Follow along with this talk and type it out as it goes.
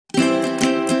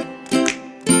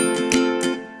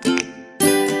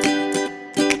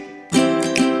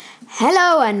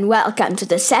Hello and welcome to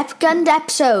the second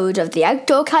episode of the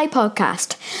Outdoorcae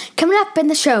podcast. Coming up in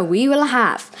the show we will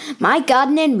have my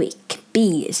gardening week,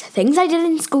 bees, things I did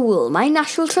in school, my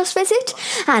National Trust visit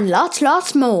and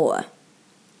lots more.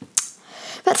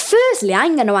 But firstly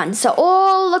I'm going to answer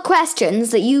all the questions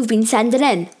that you've been sending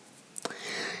in.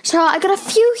 So I got a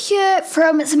few here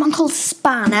from someone called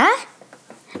Spanner.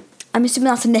 I'm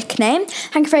assuming that's a nickname.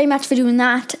 Thank you very much for doing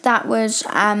that. That was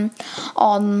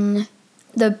on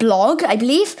the blog, I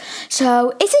believe.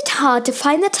 So, is it hard to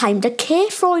find the time to care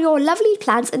for all your lovely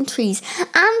plants and trees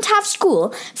and have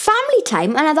school, family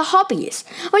time and other hobbies?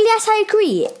 Well, yes, I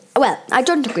agree. Well, I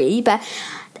don't agree, but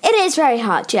it is very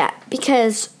hard, yeah,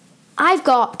 because I've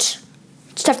got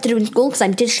stuff to do in school because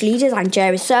I'm digital leader, I'm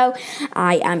Jerry So,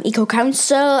 I am Eco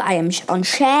Council, I am on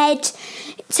Shed.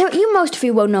 So, most of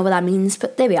you won't know what that means,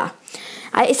 but there we are.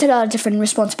 It's a lot of different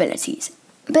responsibilities.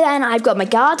 But then I've got my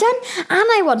garden, and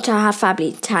I want to have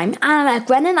family time. And I like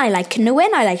running, I like canoeing,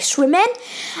 I like swimming.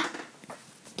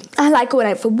 I like going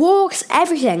out for walks,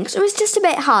 everything. So it's just a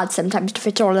bit hard sometimes to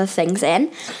fit all the things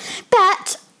in.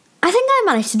 But I think I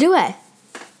managed to do it.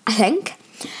 I think.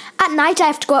 At night I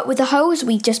have to go out with the hose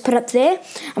we just put up there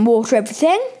and water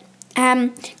everything.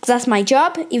 Because that's my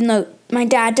job, even though my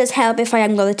dad does help if I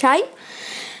haven't got the time.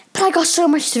 But I got so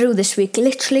much to do this week.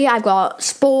 Literally, I've got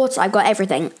sports, I've got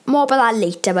everything. More about that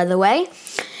later, by the way.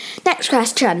 Next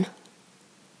question.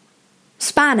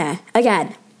 Spanner,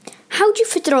 again. How do you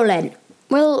fit it all in?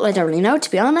 Well, I don't really know, to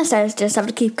be honest. I just have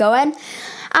to keep going.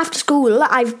 After school,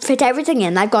 I've fit everything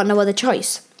in. I've got no other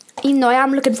choice. Even though I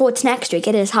am looking forward to next week,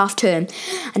 it is half term.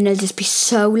 And it'll just be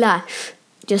so lush.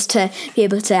 Just to be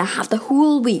able to have the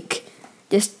whole week.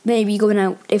 Just maybe going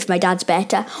out if my dad's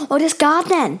better. Or just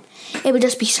gardening. It would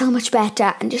just be so much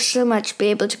better and just so much be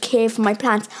able to care for my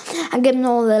plants and give them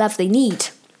all the love they need.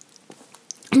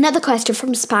 Another question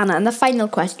from Spanner, and the final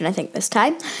question I think this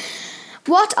time.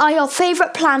 What are your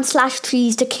favourite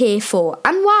plants/trees to care for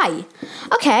and why?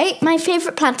 Okay, my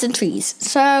favourite plants and trees.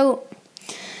 So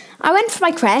I went for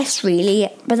my cress really,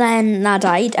 but then that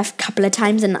died a couple of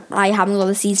times and I haven't got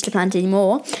the seeds to plant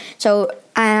anymore. So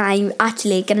I'm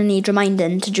actually going to need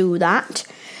reminding to do that.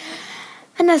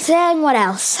 Another thing, what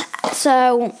else?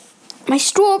 So, my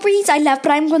strawberries I love,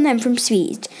 but I'm going them from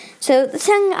seed. So, the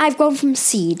thing I've gone from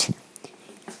seed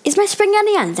is my spring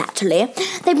onions, actually.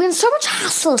 They've been so much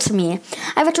hassle to me.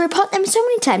 I've had to repot them so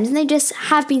many times, and they just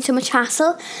have been so much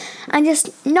hassle. And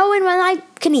just knowing when I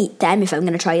can eat them, if I'm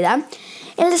going to try them,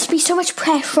 it'll just be so much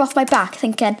pressure off my back,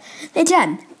 thinking, they're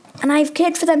done. And I've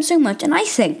cared for them so much, and I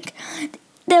think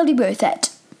they'll be worth it.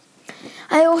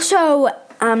 I also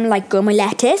like growing my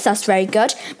lettuce, that's very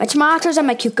good. My tomatoes and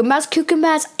my cucumbers.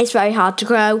 Cucumbers is very hard to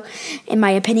grow, in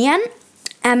my opinion.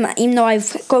 Even though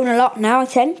I've grown a lot now, I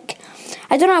think.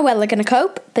 I don't know how well they're going to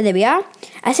cope, but there we are.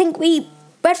 I think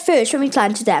at first when we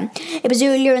planted them, it was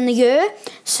earlier in the year,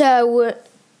 so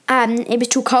it was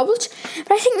too cold.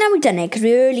 But I think now we've done it, because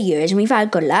we're early years and we've had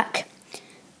good luck.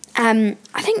 I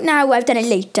think now I've done it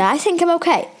later, I think I'm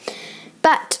okay.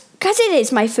 But because it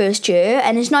is my first year,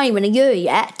 and it's not even a year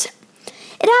yet,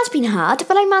 it has been hard,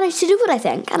 but I managed to do it, I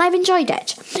think, and I've enjoyed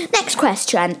it. Next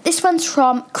question. This one's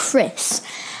from Chris.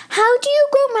 How do you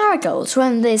grow marigolds?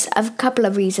 Well, there's a couple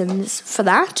of reasons for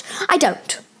that. I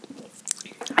don't.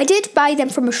 I did buy them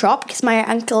from a shop because my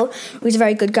uncle, who's a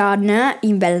very good gardener,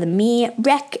 even better than me,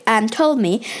 told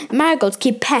me marigolds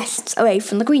keep pests away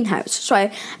from the greenhouse. So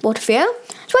I bought a few.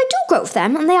 So I do grow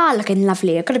them, and they are looking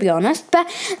lovely, I've got to be honest. But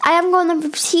I haven't grown them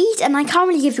from seed, and I can't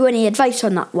really give you any advice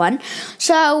on that one.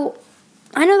 So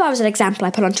I know that was an example I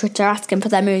put on Twitter asking for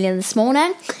them earlier this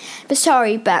morning. But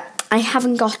sorry, but I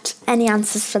haven't got any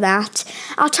answers for that.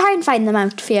 I'll try and find them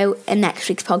out for you in next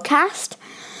week's podcast.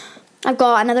 I've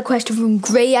got another question from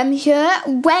Graham here.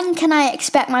 When can I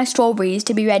expect my strawberries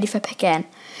to be ready for picking?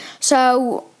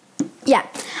 So, yeah,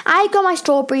 I got my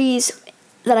strawberries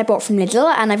that I bought from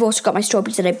Lidl, and I've also got my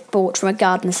strawberries that I bought from a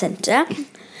garden centre.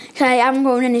 I haven't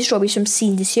grown any strawberries from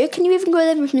seed this year. Can you even grow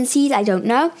them from seed? I don't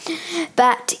know.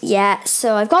 But, yeah,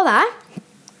 so I've got that.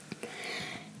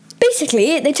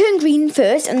 Basically, they turn green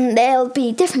first, and they'll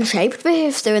be different shaped, but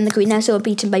if they're in the greenhouse, they'll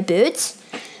be eaten by birds.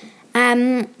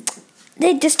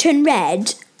 They just turn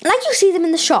red, like you see them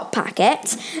in the shop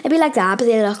packets. They'd be like that, but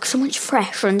they look so much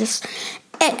fresher and just...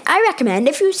 I recommend,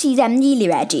 if you see them nearly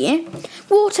ready,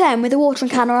 water them with a watering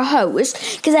can or a hose,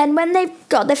 because then when they've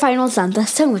got their final sun, they're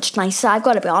so much nicer, I've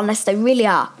got to be honest, they really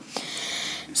are.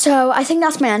 So, I think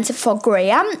that's my answer for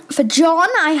Graham. For John,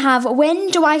 I have,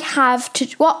 what do I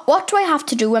have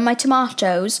to do when my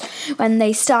tomatoes, when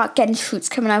they start getting shoots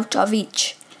coming out of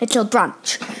each little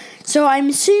branch? So, I'm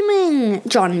assuming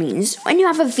John means when you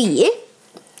have a V,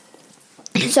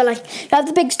 So like you have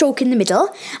the big stalk in the middle,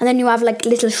 and then you have like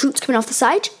little shoots coming off the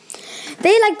side.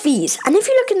 They like these, and if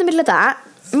you look in the middle of that,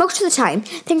 most of the time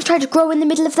things try to grow in the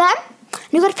middle of them,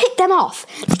 and you've got to pick them off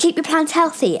to keep your plants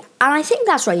healthy. And I think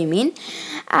that's what you mean.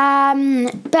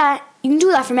 But you can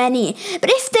do that from any. But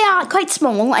if they are quite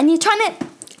small and you're trying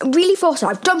to really force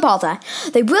out, don't bother.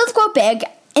 They will grow big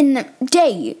in a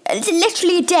day. It's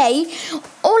literally a day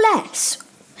or less.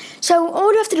 So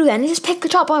all you have to do then is just pick the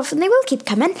top off, and they will keep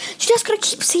coming. You just got to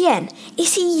keep seeing.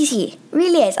 It's easy. It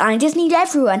really is. And I just need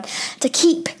everyone to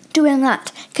keep doing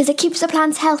that, because it keeps the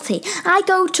plants healthy. I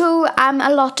go to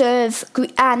a lot of,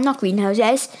 not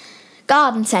greenhouses,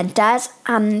 garden centres,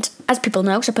 and as people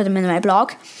know, because I put them in my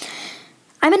blog,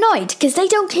 I'm annoyed because they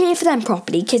don't care for them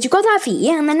properly, because you've got that V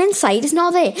and then inside it's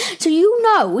not there. So you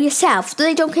know yourself that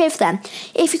they don't care for them.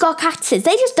 If you've got cactuses,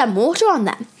 they just dump water on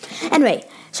them. Anyway,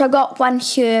 so I got one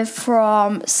here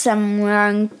from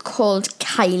someone called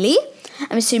Kylie.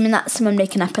 I'm assuming that's someone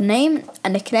making up a nickname,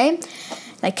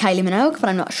 like Kylie Minogue, but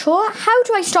I'm not sure. How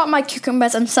do I stop my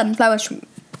cucumbers and sunflowers from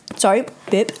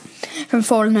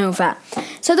falling over?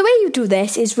 So the way you do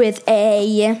this is with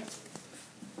a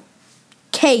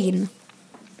cane.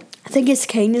 I think it's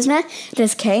cane, isn't it? It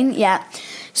is cane, yeah.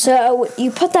 So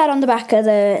you put that on the back of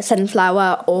the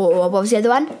sunflower, or what was the other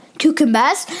one?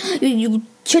 Cucumbers. You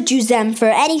should use them for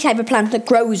any type of plant that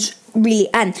grows really,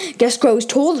 and just grows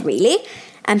tall, really.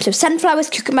 So sunflowers,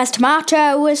 cucumbers,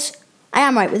 tomatoes. I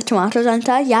am right with tomatoes, aren't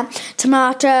I? Yeah.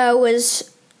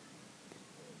 Tomatoes.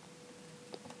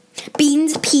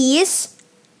 Beans, peas.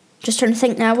 Just trying to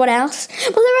think now, what else?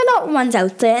 Well, there are a lot of ones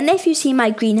out there, and if you see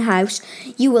my greenhouse,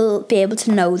 you will be able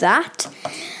to know that.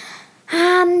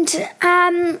 And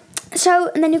and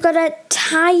then you've got to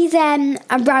tie them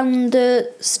around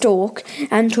the stalk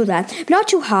and to them. But not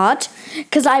too hard,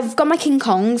 because I've got my King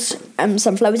Kongs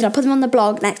sunflowers, and I put them on the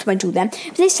blog next time I do them.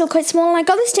 But they're still quite small, and I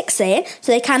got the sticks there,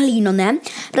 so they can lean on them.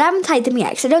 But I haven't tied them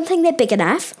yet, because I don't think they're big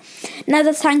enough.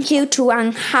 Another thank you to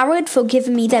Howard for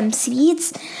giving me them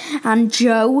seeds, and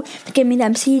Joe for giving me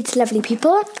them seeds, lovely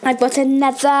people. I've got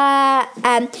another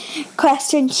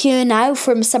question here now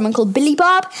from someone called Billy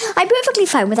Bob. I'm perfectly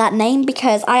fine with that name,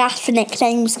 because I asked for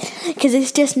nicknames, because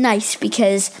it's just nice,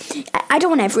 because I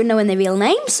don't want everyone knowing their real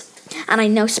names. And I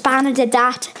know Spanner did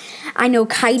that. I know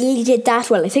Kylie did that.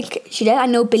 Well, I think she did. I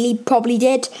know Billy probably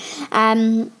did.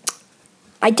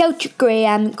 I doubt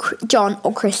Graham, John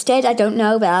or Chris did. I don't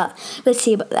know, but let's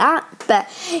see about that. But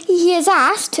he has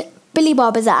asked, Billy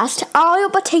Bob has asked, are your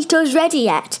potatoes ready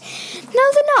yet?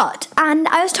 No, they're not. And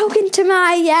I was talking to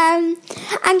my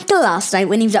uncle last night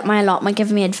when he was at my allotment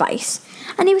giving me advice.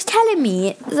 And he was telling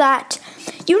me that,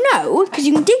 because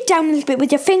you can dig down a little bit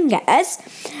with your fingers,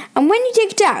 and when you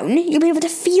dig down, you'll be able to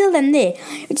feel them there,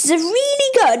 which is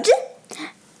really good.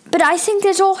 But I think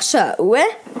there's also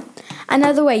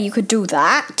another way you could do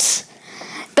that.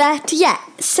 But yeah,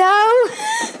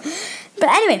 but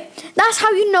anyway, that's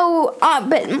how you know.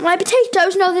 But my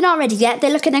potatoes, no, they're not ready yet.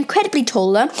 They're looking incredibly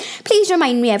tall though. Please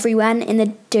remind me, everyone, in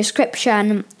the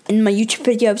description, in my YouTube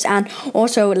videos, and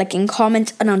also like in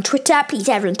comments and on Twitter. Please,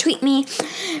 everyone, tweet me,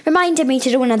 reminding me to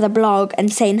do another blog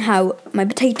and saying how my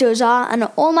potatoes are and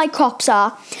all my crops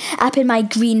are up in my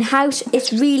greenhouse.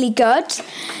 It's really good,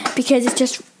 because it's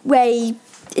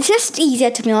just easier,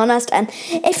 to be honest. And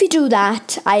if you do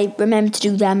that, I remember to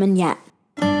do them, and yeah.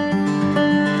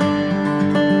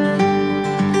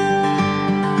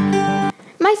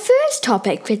 My first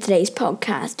topic for today's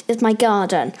podcast is my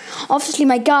garden. Obviously,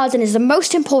 my garden is the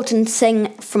most important thing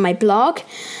for my blog,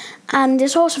 and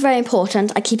it's also very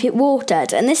important I keep it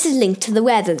watered, and this is linked to the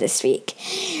weather this week.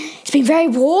 It's been very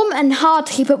warm and hard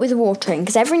to keep up with the watering,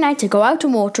 because every night I go out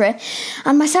and water it,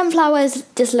 and my sunflowers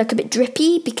just look a bit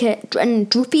droopy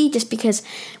just because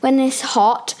when it's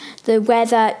hot, the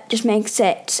weather just makes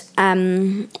it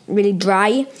really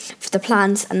dry for the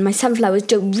plants, and my sunflowers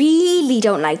don't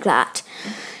like that.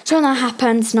 So when that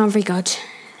happens, it's not very good.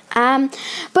 But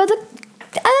the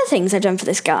other things I've done for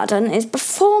this garden is,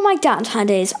 before my dad had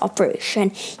his operation,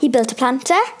 he built a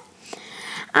planter,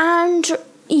 and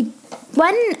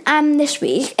this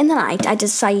week in the night,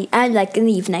 in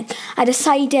the evening, I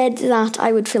decided that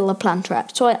I would fill the planter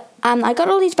up. So I got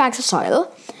all these bags of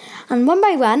soil, and one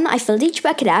by one, I filled each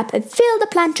bucket up and filled the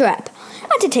planter up.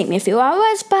 It did take me a few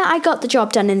hours, but I got the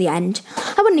job done in the end.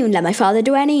 I wouldn't even let my father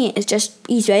do any. It's just,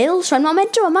 he's ill, so I'm not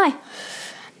meant to, am I?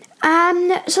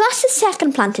 So that's the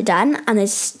second planter done, and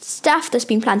there's stuff that's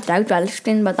been planted out, but I'll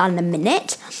explain about that in a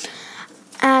minute.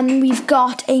 We've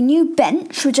got a new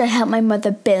bench, which I helped my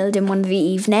mother build in one of the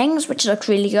evenings, which looks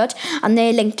really good, and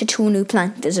they're linked to 2 new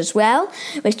planters as well,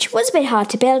 which was a bit hard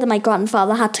to build, and my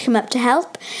grandfather had to come up to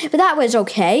help, but that was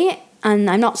okay. And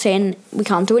I'm not saying we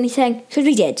can't do anything, because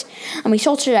we did. And we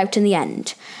sorted it out in the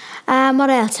end. What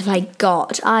else have I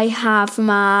got? I have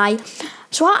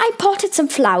So I potted some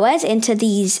flowers into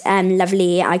these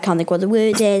lovely, I can't think what the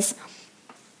word is.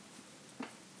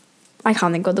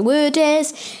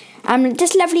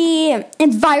 Just lovely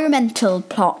environmental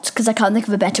plots, because I can't think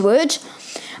of a better word,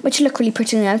 which look really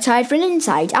pretty on the outside. But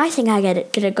inside, I think I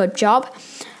did a good job.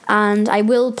 And I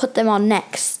will put them on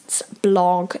next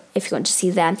blog if you want to see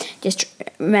them. Just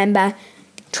remember,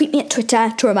 tweet me at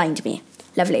Twitter to remind me.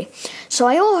 Lovely.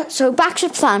 So back to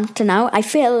the planter now. I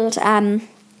filled. I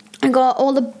got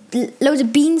loads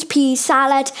of beans, peas,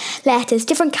 salad, lettuce,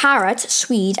 different carrots,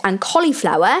 swede, and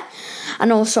cauliflower,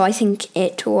 and also I think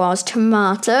it was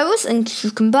tomatoes and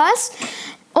cucumbers.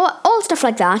 All stuff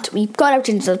like that. We got out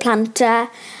into the planter.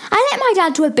 I let my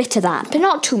dad do a bit of that, but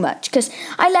not too much, because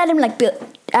I let him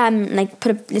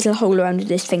put a little hole around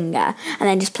his finger and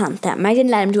then just plant them. I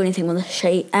didn't let him do anything with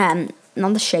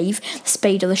the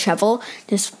spade or the shovel,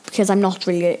 just because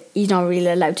he's not really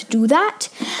allowed to do that.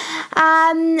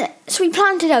 So we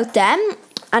planted out them.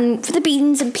 And for the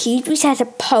beans and peas, we set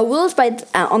up poles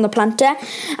on the planter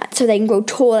so they can grow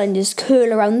tall and just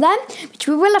curl around them, which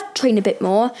we will have to train a bit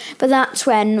more, but that's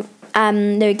when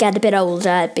they get a bit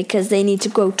older, because they need to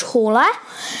grow taller.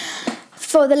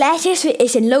 For the lettuce,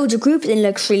 it's in loads of groups and it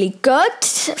looks really good.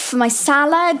 For my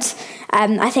salad,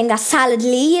 I think that's salad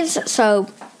leaves, so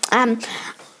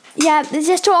there's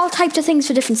just all types of things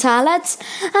for different salads,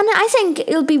 and I think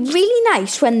it'll be really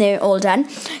nice when they're all done,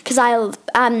 because I'll,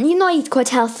 I eat quite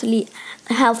healthy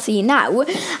now.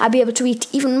 I'll be able to eat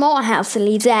even more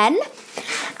healthily then.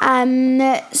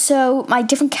 So my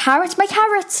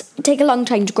carrots take a long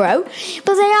time to grow,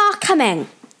 but they are coming.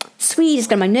 Sweet is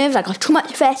getting on my nerves. I got too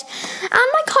much of it, and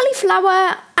my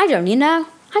cauliflower, I don't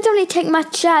really take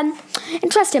much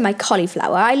interest in my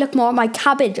cauliflower. I look more at my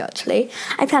cabbage, actually.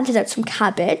 I planted out some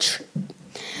cabbage.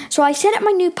 So I set up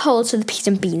my new poles for the peas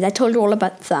and beans. I told you all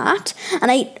about that.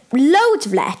 And I ate loads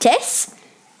of lettuce.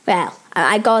 Well,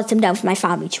 I got them down for my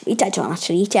family to eat. I don't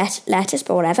actually eat lettuce,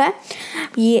 but whatever.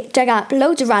 We dug up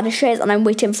loads of radishes, and I'm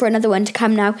waiting for another one to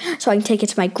come now so I can take it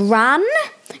to my gran,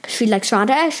 because she likes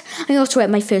radish. I also ate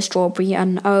my first strawberry,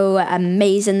 and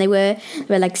amazing they were.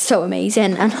 They were so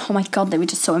amazing, and oh my god, they were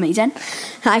just so amazing.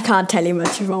 I can't tell you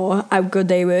much more how good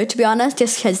they were, to be honest,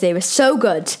 just because they were so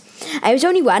good. I was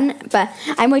only one, but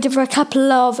I'm waiting for a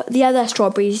couple of the other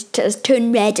strawberries to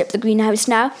turn red at the greenhouse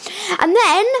now. And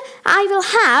then I will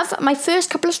have my first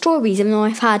couple of strawberries, even though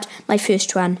I've had my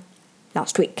first one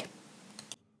last week.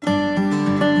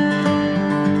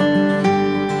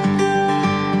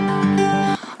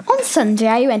 On Sunday,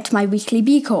 I went to my weekly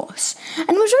bee course, and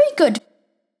it was very good.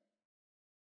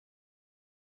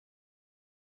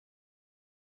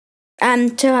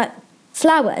 To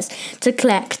flowers to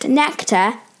collect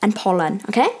nectar and pollen,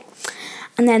 okay?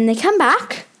 And then they come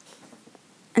back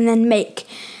and then make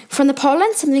from the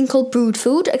pollen something called brood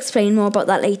food. Explain more about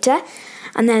that later.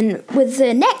 And then with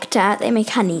the nectar they make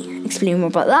honey. Explain more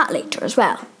about that later as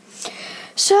well.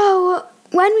 So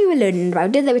when we were learning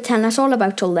about it, they were telling us all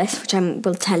about all this, which I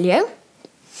will tell you.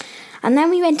 And then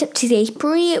we went up to the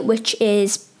apiary, which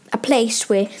is a place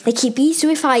where they keep bees. So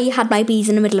if I had my bees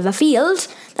in the middle of a field,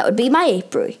 that would be my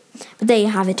apiary. But they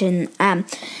have it in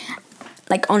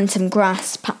on some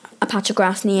grass, a patch of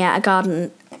grass near a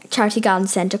charity garden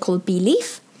centre called Bee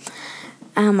Leaf.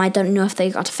 I don't know if they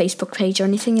got a Facebook page or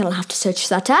anything. You'll have to search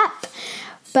that up.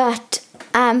 But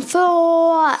I'm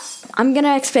going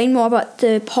to explain more about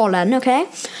the pollen, okay?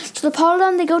 So the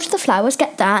pollen, they go to the flowers,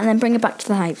 get that, and then bring it back to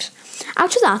the hives.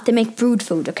 Out of that, they make brood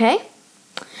food, okay?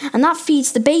 And that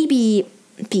feeds the baby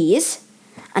bees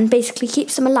and basically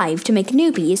keeps them alive to make new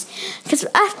bees. Because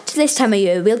at this time of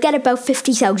year, we'll get about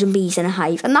 50,000 bees in a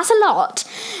hive, and that's a lot.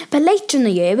 But later in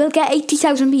the year, we'll get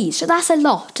 80,000 bees, so that's a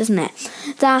lot, isn't it?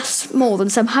 That's more than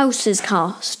some houses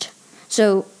cost.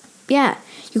 So, yeah,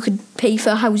 you could pay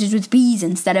for houses with bees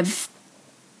instead of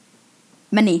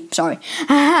money, sorry.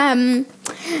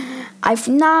 I've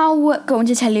now going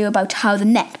to tell you about how the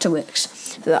nectar works.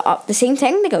 The same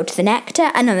thing, they go to the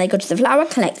nectar, and then they go to the flower,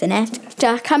 collect the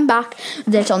nectar, come back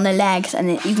with it on their legs,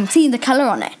 and you can see the colour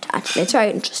on it, actually. It's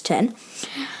very interesting.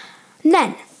 And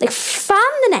then they fan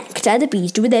the nectar, the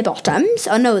bees do with their bottoms,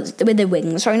 with their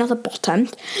wings, sorry, not the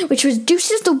bottoms, which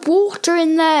reduces the water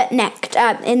in the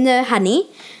nectar, in the honey,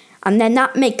 and then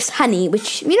that makes honey,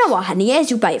 which, you know what honey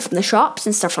is, you buy it from the shops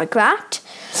and stuff like that.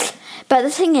 But the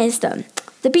thing is, though,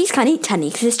 the bees can't eat honey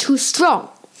because it's too strong.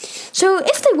 So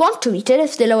if they want to eat it,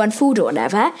 if they're low on food or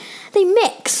whatever, they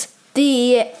mix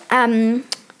the honey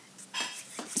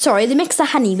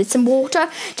with some water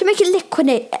to make it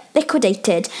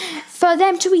liquidated for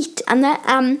them to eat, and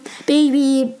the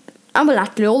baby, and well,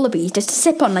 actually all the bees just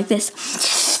sip on like this,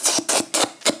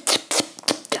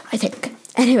 I think.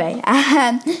 Anyway,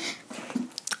 another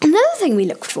thing we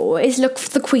look for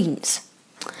the queens.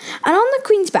 And on the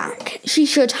queen's back, she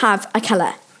should have a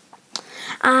colour.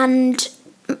 And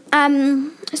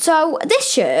so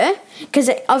this year, because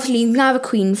obviously you can have a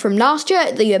queen from last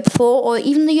year, the year before, or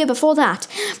even the year before that,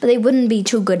 but they wouldn't be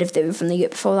too good if they were from the year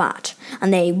before that.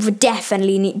 And they would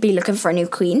definitely be looking for a new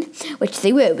queen, which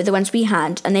they were with the ones we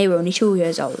had, and they were only 2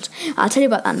 years old. I'll tell you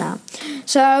about that now.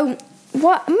 So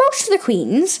most of the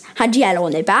queens had yellow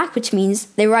on their back, which means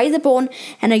they were either born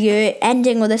in a year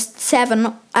ending with a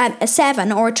 7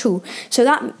 or a 2. So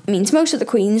that means most of the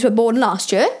queens were born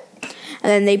last year, and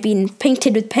then they've been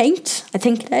painted with paint, I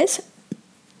think it is.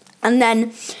 But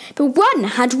one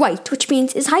had white, which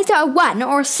means it's either a 1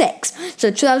 or a 6. So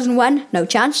 2001, no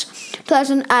chance.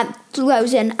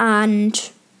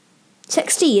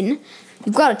 2016,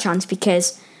 you've got a chance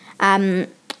because, it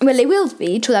will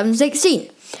be 2016.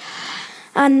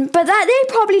 But that they're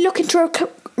probably looking to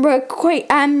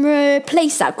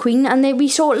replace that queen, and we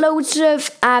saw loads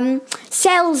of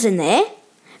cells in there,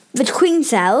 the queen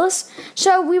cells.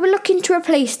 So we were looking to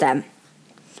replace them.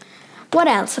 What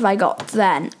else have I got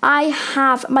then? I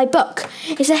have my book.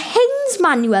 It's a Haynes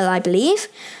manual, I believe,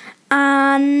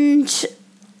 and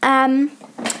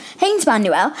Haynes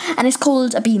manual, and it's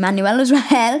called a bee manual as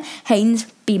well. Haynes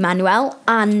bee manual,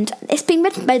 and it's been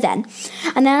written by them.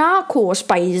 And then our course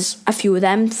buys a few of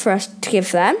them for us to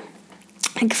give them,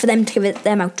 and for them to give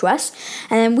them out to us.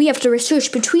 And then we have to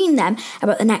research between them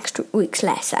about the next week's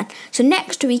lesson. So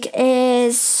next week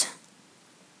is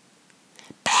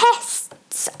pests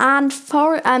and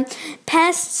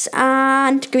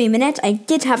give me a minute. I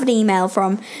did have an email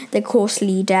from the course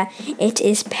leader. It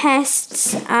is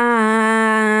pests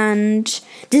and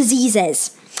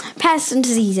diseases. Pests and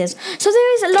diseases. So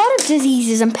there is a lot of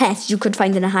diseases and pests you could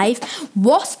find in a hive.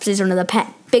 Wasps is one of the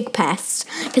big pests,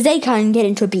 because they can get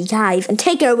into a beehive and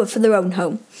take it over for their own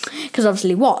home. Because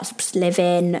obviously wasps live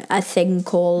in a thing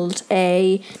called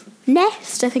a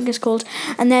nest, I think it's called,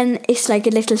 and then it's like a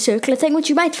little circular thing, which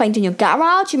you might find in your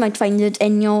garage, you might find it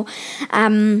in your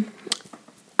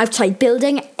outside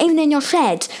building, even in your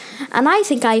shed. And I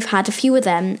think I've had a few of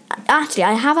them. Actually,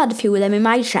 I have had a few of them in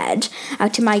my shed,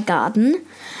 out in my garden,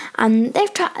 and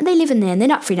they live in there, and they're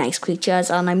not very nice creatures.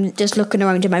 And I'm just looking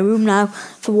around in my room now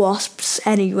for wasps,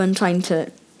 anyone trying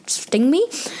to sting me.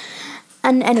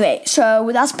 And anyway,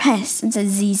 so that's pests and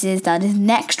diseases. That is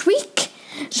next week.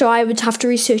 So I would have to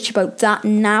research about that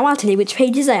now. I'll tell you which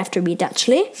pages I have to read,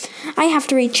 actually. I have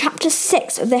to read chapter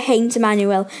 6 of the Haynes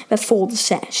manual before the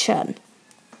session.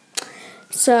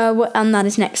 So, and that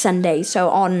is next Sunday. So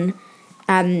on,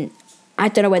 I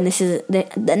don't know when this is,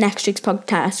 the next week's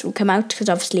podcast will come out, because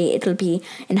obviously it'll be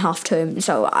in half term.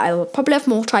 So I'll probably have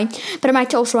more time, but I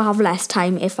might also have less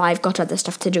time if I've got other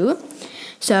stuff to do.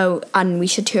 So, and we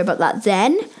should hear about that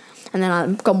then. And then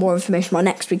I've got more information about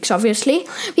next week's, obviously.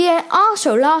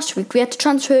 Also, last week, we had to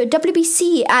transfer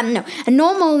a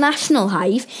normal national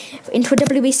hive into a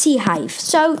WBC hive.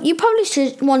 So you probably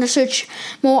should want to search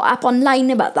more up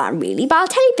online about that, really. But I'll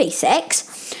tell you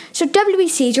basics. So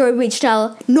WBC is your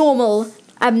original, normal,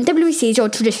 WBC is your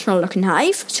traditional looking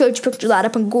hive. Search that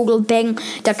up on Google, Bing,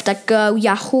 DuckDuckGo,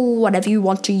 Yahoo, whatever you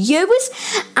want to use.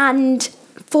 And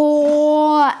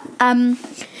for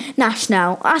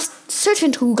national, search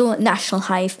into Google national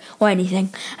hive or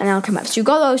anything, and that'll come up. So you've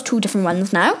got those two different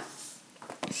ones now.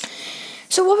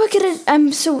 So what we're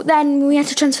gonna so then we had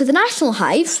to transfer the national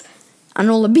hive and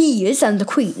all the bees and the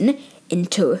queen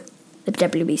into the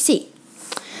WBC.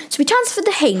 So we transferred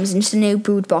the Haynes into the new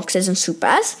brood boxes and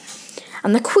supers,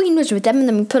 and the queen was with them, and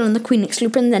then we put on the queen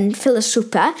excluder and then fill the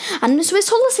super. And so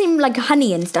it's all the same, like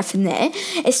honey and stuff in there.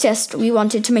 It's just we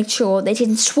wanted to make sure they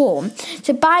didn't swarm.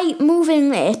 So by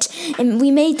moving it, and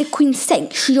we made the queen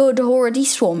think she had already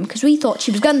swarmed, because we thought she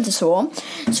was going to swarm.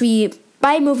 So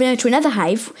by moving her to another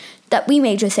hive, that we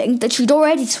made her think that she'd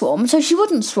already swarmed, so she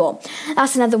wouldn't swarm.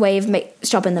 That's another way of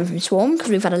stopping them from swarm,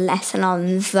 because we've had a lesson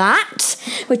on that,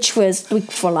 which was the week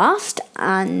before last.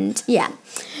 And yeah,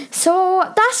 so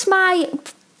that's my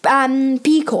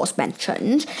bee course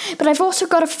mentioned. But I've also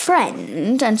got a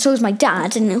friend, and so is my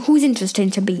dad, and who's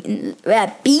interested in bees,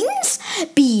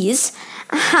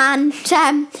 and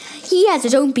he has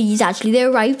his own bees. Actually, they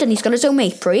arrived, and he's got his own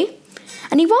apiary.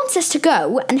 And he wants us to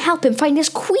go and help him find his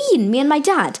queen, me and my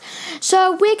dad.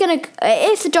 So we're going to,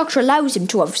 if the doctor allows him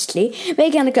to, obviously,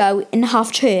 we're going to go in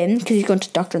half term, because he's going to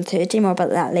the doctor on Thursday, more about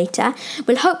that later.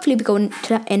 We'll hopefully be going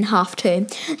in half term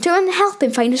to help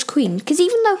him find his queen. Because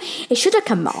even though it should have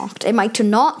come marked, it might have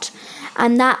not.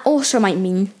 And that also might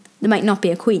mean there might not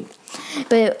be a queen.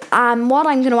 But what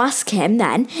I'm going to ask him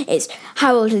then is,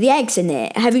 how old are the eggs in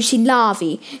there? Have you seen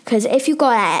larvae? Because if you've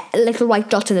got a little white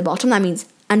dot in the bottom, that means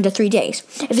under 3 days.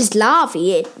 If it's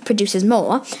larvae, it produces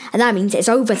more, and that means it's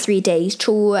over 3 days.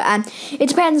 It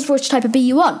depends which type of bee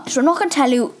you want. So I'm not going to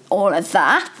tell you all of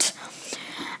that.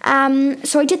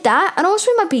 So I did that, and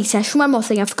also in my bee session, one more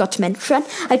thing I forgot to mention,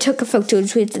 I took a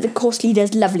photos with the course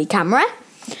leader's lovely camera.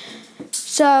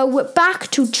 So back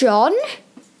to John.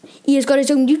 He has got his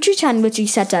own YouTube channel which he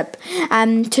set up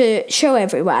to show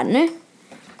everyone,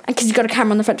 because he's got a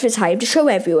camera on the front of his hive to show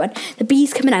everyone the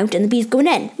bees coming out and the bees going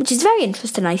in, which is very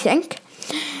interesting, I think.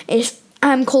 It's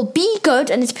called Be Good,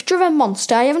 and it's a picture of a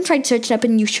monster. I haven't tried searching up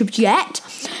on YouTube yet,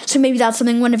 so maybe that's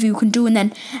something one of you can do, and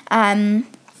then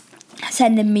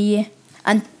sending me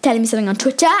and telling me something on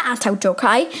Twitter at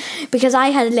Outdoorcae, because I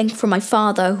had a link from my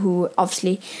father, who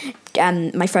obviously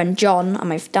my friend John and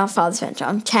my father's friend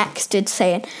John texted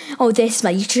saying, oh, this is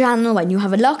my YouTube channel, when you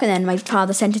have a look, and then my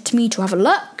father sent it to me to have a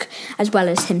look, as well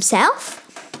as himself.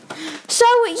 So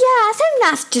yeah, I think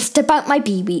that's just about my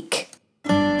bee week.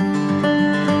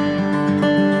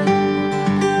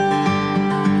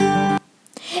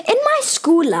 In my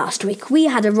school last week, we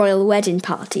had a royal wedding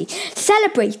party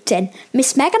celebrating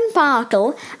Miss Meghan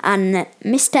Markle and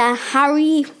Mr.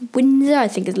 Harry Windsor, I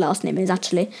think his last name is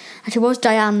actually. Actually, what was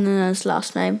Diana's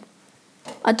last name?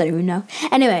 I don't even know.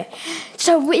 Anyway,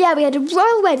 so yeah, we had a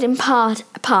royal wedding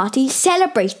party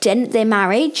celebrating their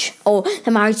marriage, or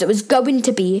the marriage that was going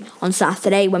to be on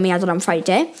Saturday when we had it on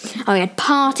Friday. And we had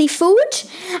party food,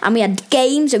 and we had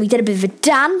games, and we did a bit of a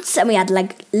dance, and we had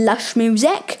like lush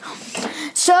music.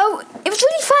 So it was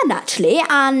really fun actually,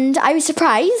 and I was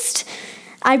surprised.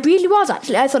 I really was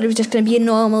actually. I thought it was just going to be a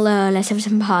normal, let's have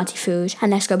some party food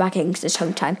and let's go back in because it's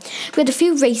home time. We had a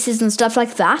few races and stuff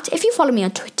like that. If you follow me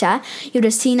on Twitter, you would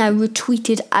have seen I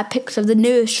retweeted a picture of the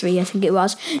nursery, I think it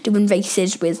was, doing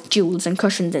races with jewels and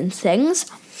cushions and things,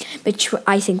 which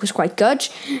I think was quite good.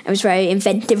 It was a very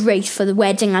inventive race for the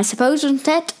wedding, I suppose, wasn't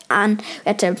it? And we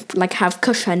had to like have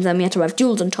cushions, and we had to have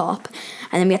jewels on top,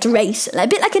 and then we had to race, a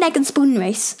bit like an egg and spoon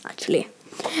race, actually.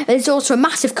 There's also a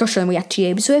massive cushion we had to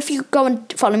use. So if you go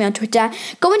and follow me on Twitter,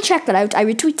 go and check that out. I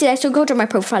retweeted it, so go to my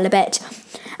profile a bit,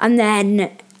 and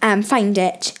then find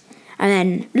it, and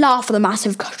then laugh at the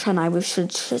massive cushion I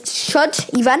should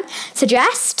even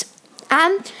suggest.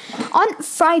 On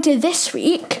Friday this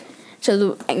week, so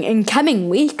the incoming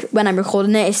week, when I'm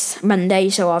recording this, Monday,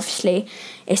 so obviously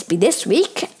it's be this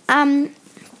week,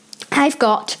 I've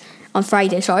got... on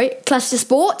Friday, cluster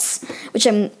sports, which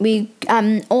we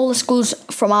all the schools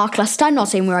from our cluster, I'm not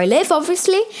saying where I live,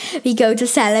 obviously, we go to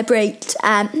celebrate,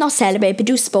 not celebrate, but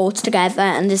do sports together,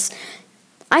 and this,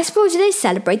 I suppose it is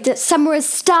celebrate that summer has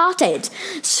started,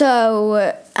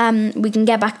 so we can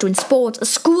get back doing sports.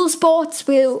 School sports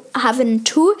we're having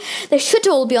too. They should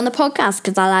all be on the podcast,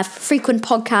 because I'll have frequent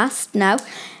podcasts now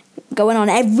going on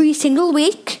every single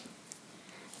week.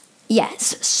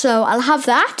 Yes, so I'll have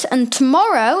that, and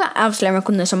tomorrow, obviously I'm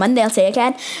recording this on Monday, I'll say it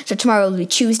again, so tomorrow will be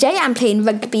Tuesday. I'm playing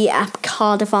rugby at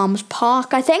Cardiff Arms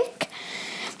Park, I think,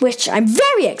 which I'm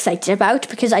very excited about,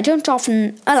 because I don't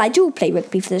often, I do play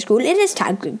rugby for the school. It is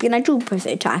tag rugby, and I do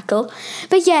prefer tackle,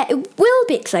 but yeah, it will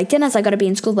be exciting, as I got to be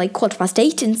in school by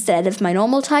 8:15 instead of my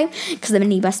normal time, because the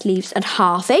minibus leaves at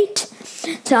 8:30.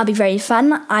 So that'll be very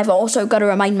fun. I've also got to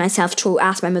remind myself to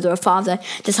ask my mother or father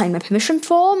to sign my permission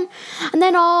form. And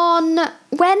then on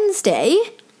Wednesday,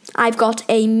 I've got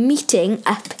a meeting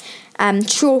up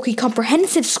Outdoorcae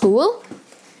Comprehensive School,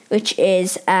 which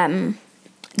is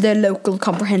the local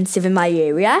comprehensive in my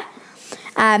area,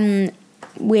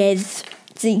 with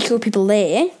the eco people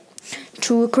there,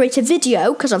 to create a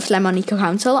video, because obviously I'm on Eco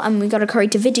Council, and we got to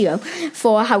create a video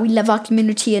for how we love our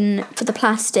community and for the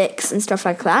plastics and stuff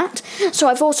like that. So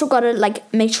I've also got to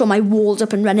make sure my wall's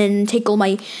up and running and take all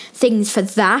my things for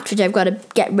that, which I've got to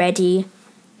get ready.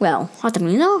 Well, I don't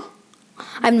really know.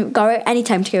 I haven't got any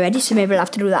time to get ready, so maybe I'll have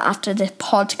to do that after the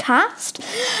podcast.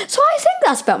 So I think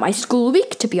that's about my school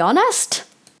week, to be honest.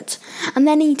 And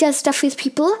then he does stuff with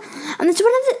people, and there's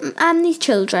one of these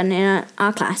children in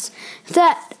our class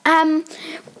that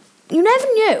you never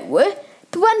knew,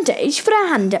 but one day she put her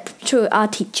hand up to our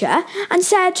teacher and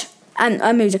said,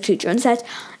 our music teacher, and said,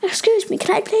 "Excuse me,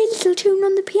 can I play a little tune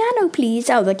on the piano, please?"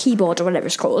 Oh, the keyboard or whatever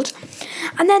it's called.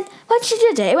 And then when she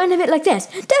did it went a bit like this.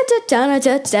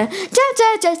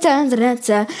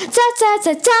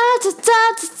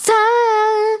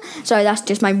 Sorry, that's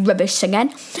just my rubbish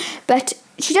singing. But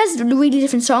she does really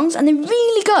different songs, and they're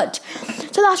really good.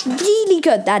 So that's really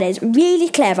good, that is. Really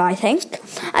clever, I think.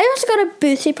 I also got a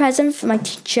birthday present for my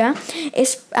teacher.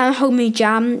 It's a homemade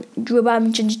jam,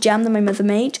 rhubarb ginger jam that my mother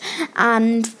made.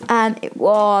 And it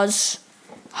was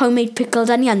homemade pickled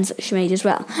onions that she made as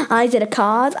well. And I did a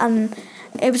card, and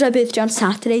it was my birthday on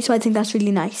Saturday, so I think that's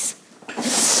really nice.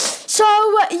 So,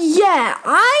 yeah,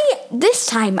 this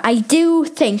time I do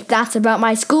think that's about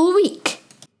my school week.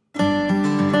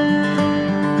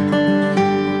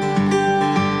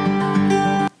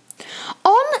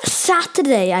 On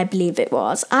Saturday, I believe it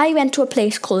was, I went to a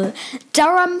place called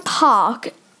Durham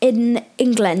Park in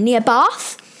England, near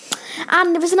Bath.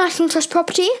 And it was a National Trust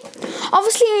property.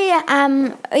 Obviously,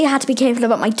 you had to be careful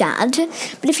about my dad.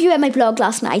 But if you read my blog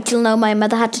last night, you'll know my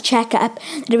mother had to check up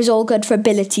that it was all good for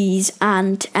abilities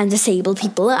and disabled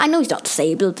people. I know he's not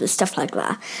disabled, but stuff like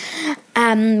that.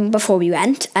 Before we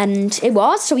went, and it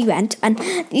was, so we went. And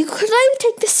you could either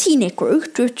take the scenic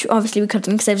route, which obviously we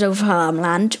couldn't because I was over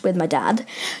farmland with my dad.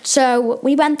 So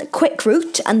we went the quick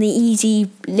route and the easy,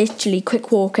 literally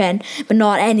quick walk in, but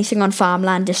not anything on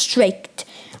farmland, just straight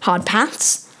hard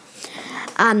paths.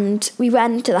 And we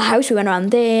went to the house, we went around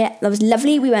there, that was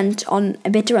lovely. We went on a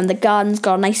bit around the gardens,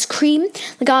 got an ice cream.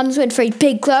 The gardens weren't very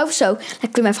big though, so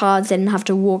luckily my father didn't have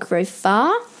to walk very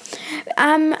far.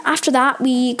 After that,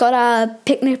 we got a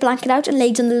picnic blanket out and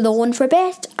laid on the lawn for a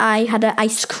bit. I had an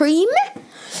ice cream,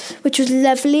 which was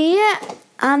lovely,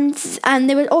 and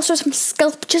there were also some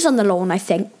sculptures on the lawn, I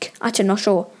think. Actually, I'm not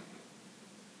sure.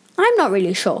 I'm not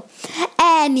really sure.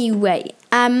 Anyway,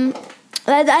 I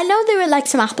know there were like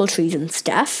some apple trees and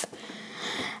stuff.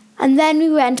 And then we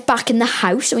went back in the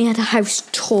house and we had a house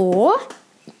tour.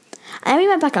 And then we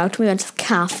went back out and we went to the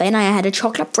cafe and I had a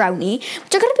chocolate brownie,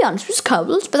 which I gotta be honest was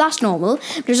cold, but that's normal.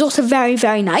 But it was also very,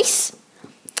 very nice.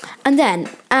 And then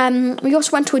we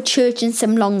also went to a church and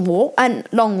some long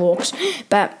walks.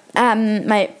 But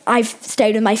I've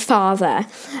stayed with my father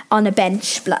on a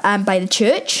bench by the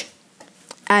church.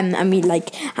 And we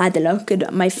had a look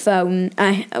at my phone,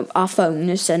 our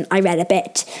phones, and I read a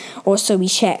bit. Also, we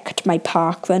checked my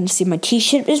park run to see if my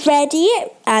t-shirt was ready,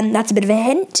 and that's a bit of a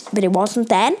hint, but it wasn't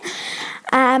then.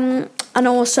 And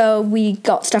also, we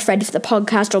got stuff ready for the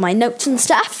podcast, all my notes and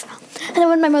stuff. And then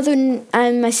when my mother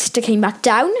and my sister came back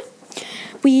down,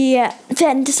 we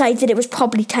then decided it was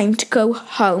probably time to go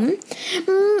home.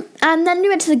 And then we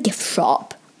went to the gift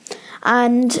shop,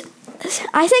 and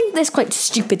I think this quite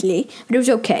stupidly, but it was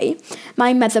okay.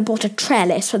 My mother bought a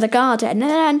trellis for the garden, and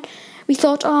then we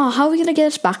thought, how are we going to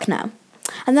get it back now?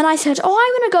 And then I said, I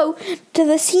want to go to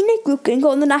the scenic route and go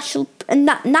on the natural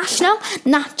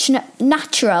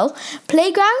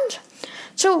playground.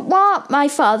 So what my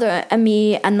father and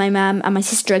me and my mum and my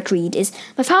sister agreed is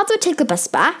my father would take the bus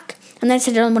back and then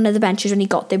sit on one of the benches when he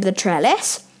got there with the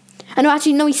trellis.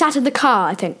 He sat in the car,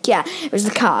 I think. Yeah, it was the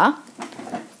car.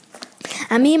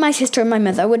 And me and my sister and my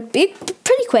mother would be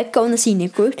pretty quick, go on the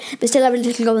scenic route, but still have a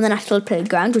little go on the national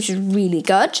playground, which is really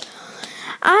good.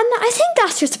 And I think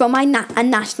that's just about my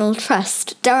National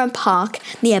Trust Durham Park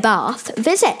near Bath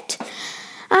visit.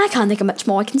 I can't think of much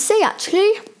more I can say,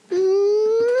 actually.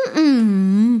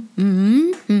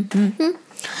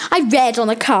 I read on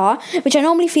the car, which I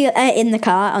normally feel in the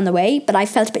car on the way, but I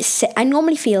felt a bit sick. I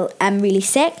normally feel really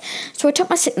sick, so I took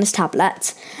my sickness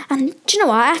tablets. And do you know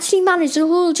what? I actually managed the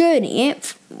whole journey,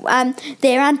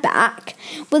 there and back,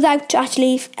 without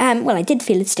actually. I did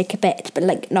feel it stick a bit,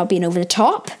 but not being over the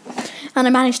top. And I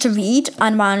managed to read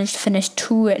and managed to finish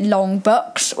 2 long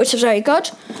books, which was very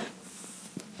good.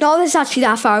 Not that it's actually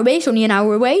that far away; it's only an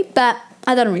hour away, but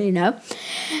I don't really know.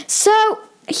 So.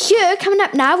 Here, coming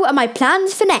up now, are my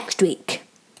plans for next week.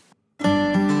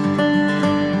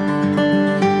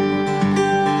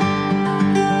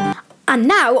 And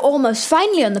now, almost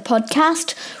finally on the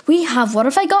podcast, we have what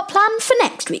have I got planned for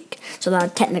next week. So that'll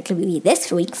technically be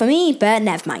this week for me, but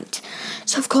never mind.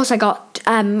 So of course I got,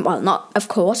 I've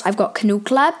got canoe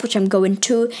club, which I'm going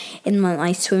to in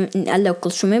a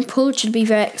local swimming pool, which will be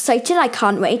very excited. I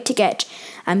can't wait to get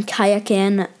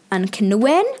kayaking and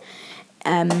canoeing.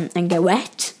 And get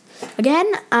wet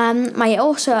again. My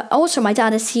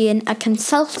dad is seeing a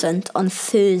consultant on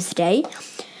Thursday,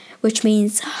 which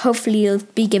means hopefully he'll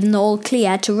be given the all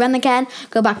clear to run again,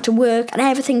 go back to work, and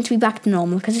everything to be back to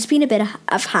normal, because it's been a bit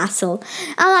of hassle,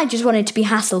 and I just want it to be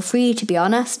hassle free, to be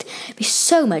honest. It'd be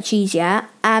so much easier.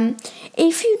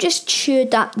 If you just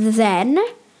shared that, then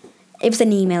it was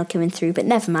an email coming through, but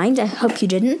never mind, I hope you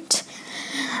didn't.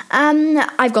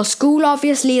 I've got school,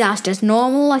 obviously, that's just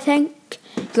normal, I think.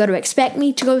 You've got to expect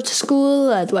me to go to school,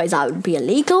 otherwise that would be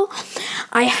illegal.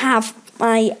 I have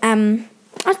my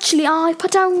Actually, I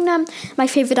put down my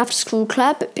favourite after-school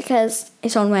club because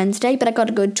it's on Wednesday, but I got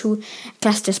to go to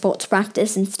Gloucester sports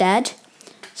practice instead.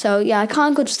 So, yeah, I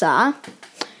can't go to that.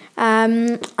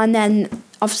 And then,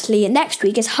 obviously, next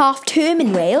week is half term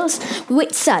in Wales,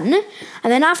 Whitsun.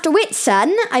 And then after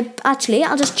Whitsun,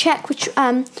 I'll just check which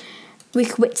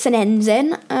week Whitsun ends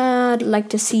in. I'd like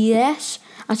to see this.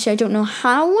 Actually, I don't know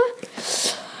how.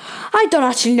 I don't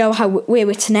actually know where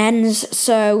Whitsun ends.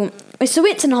 So, it's the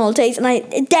Whitsun holidays,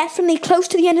 and definitely close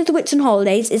to the end of the Whitsun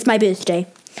holidays is my birthday.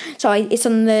 So, it's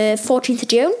on the 14th of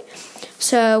June.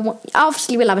 So,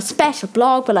 obviously, we'll have a special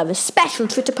blog, we'll have a special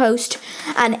Twitter post,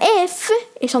 and if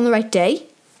it's on the right day,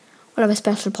 we'll have a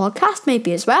special podcast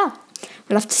maybe as well.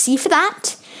 We'll have to see for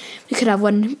that. We could have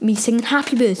me singing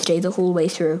happy birthday the whole way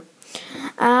through.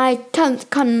 I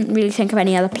can't really think of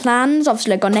any other plans.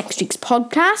 Obviously, I've got next week's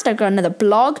podcast, I've got another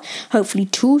blog, hopefully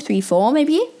 2, 3, 4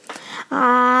 maybe.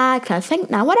 I can't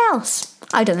think now, what else?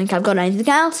 I don't think I've got anything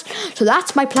else. So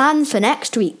that's my plans for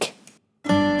next week.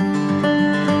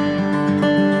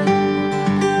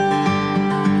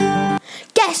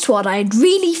 Guess what? I had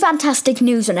really fantastic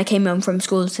news when I came home from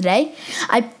school today.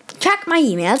 I checked my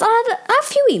emails. I had a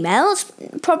few emails,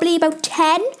 probably about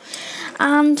 10.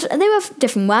 And they were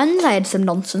different ones. I had some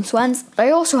nonsense ones.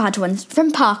 I also had ones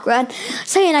from Parkrun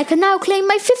saying I can now claim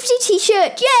my 50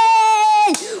 t-shirt.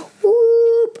 Yay!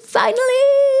 Whoop! Finally!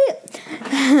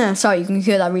 Sorry, you can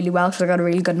hear that really well because I got a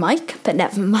really good mic. But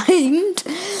never mind.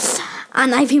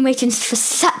 And I've been waiting for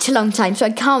such a long time, so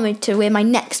I can't wait to wear my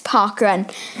next parkrun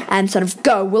sort of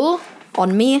goal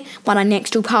on me when I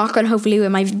next do parkrun, hopefully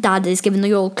when my dad is giving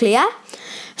the all clear.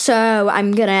 So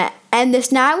I'm going to end this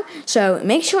now. So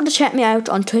make sure to check me out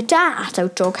on Twitter, at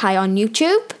Outdoorcae on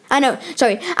YouTube. At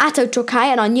Outdoorcae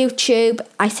and on YouTube.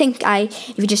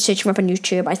 If you just search me up on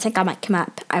YouTube, I think I might come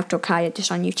up Outdoorcae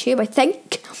just on YouTube, I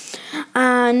think.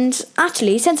 And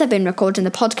actually, since I've been recording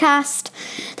the podcast,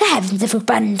 the heavens have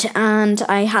opened and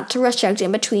I had to rush out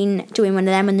in between doing one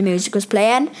of them when the music was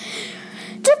playing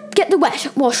to get the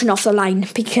wet washing off the line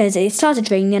because it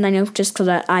started raining, I know, just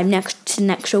because I'm next to an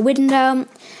extra window.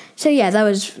 So yeah, that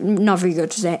was not very good,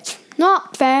 was it?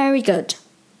 Not very good.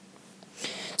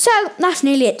 So that's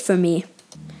nearly it for me.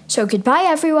 So goodbye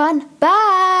everyone.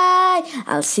 Bye.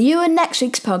 I'll see you in next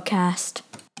week's podcast.